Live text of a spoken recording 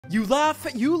You laugh,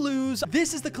 you lose.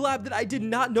 This is the collab that I did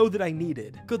not know that I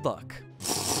needed. Good luck.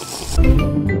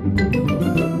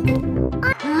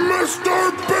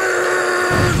 Mr.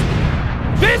 Beast!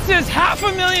 This is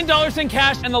 $500,000 in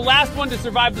cash, and the last one to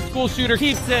survive the school shooter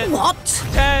keeps it. What?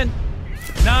 10,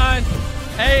 9,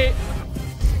 8.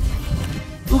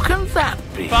 Who can that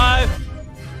be? 5,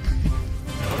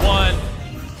 1.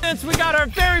 Since we got our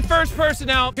very first person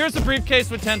out, here's a briefcase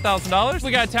with $10,000.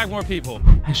 We gotta tag more people.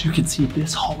 As you can see,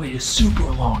 this hallway is super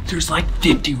long. There's like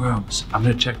 50 rooms. I'm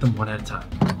gonna check them one at a time.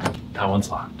 That one's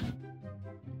locked.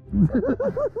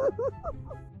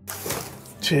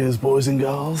 Cheers, boys and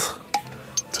girls,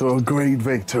 to a great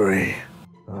victory.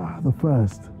 The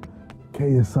first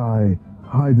KSI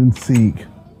hide and seek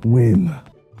win.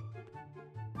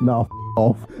 Now,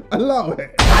 off. I love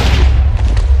it.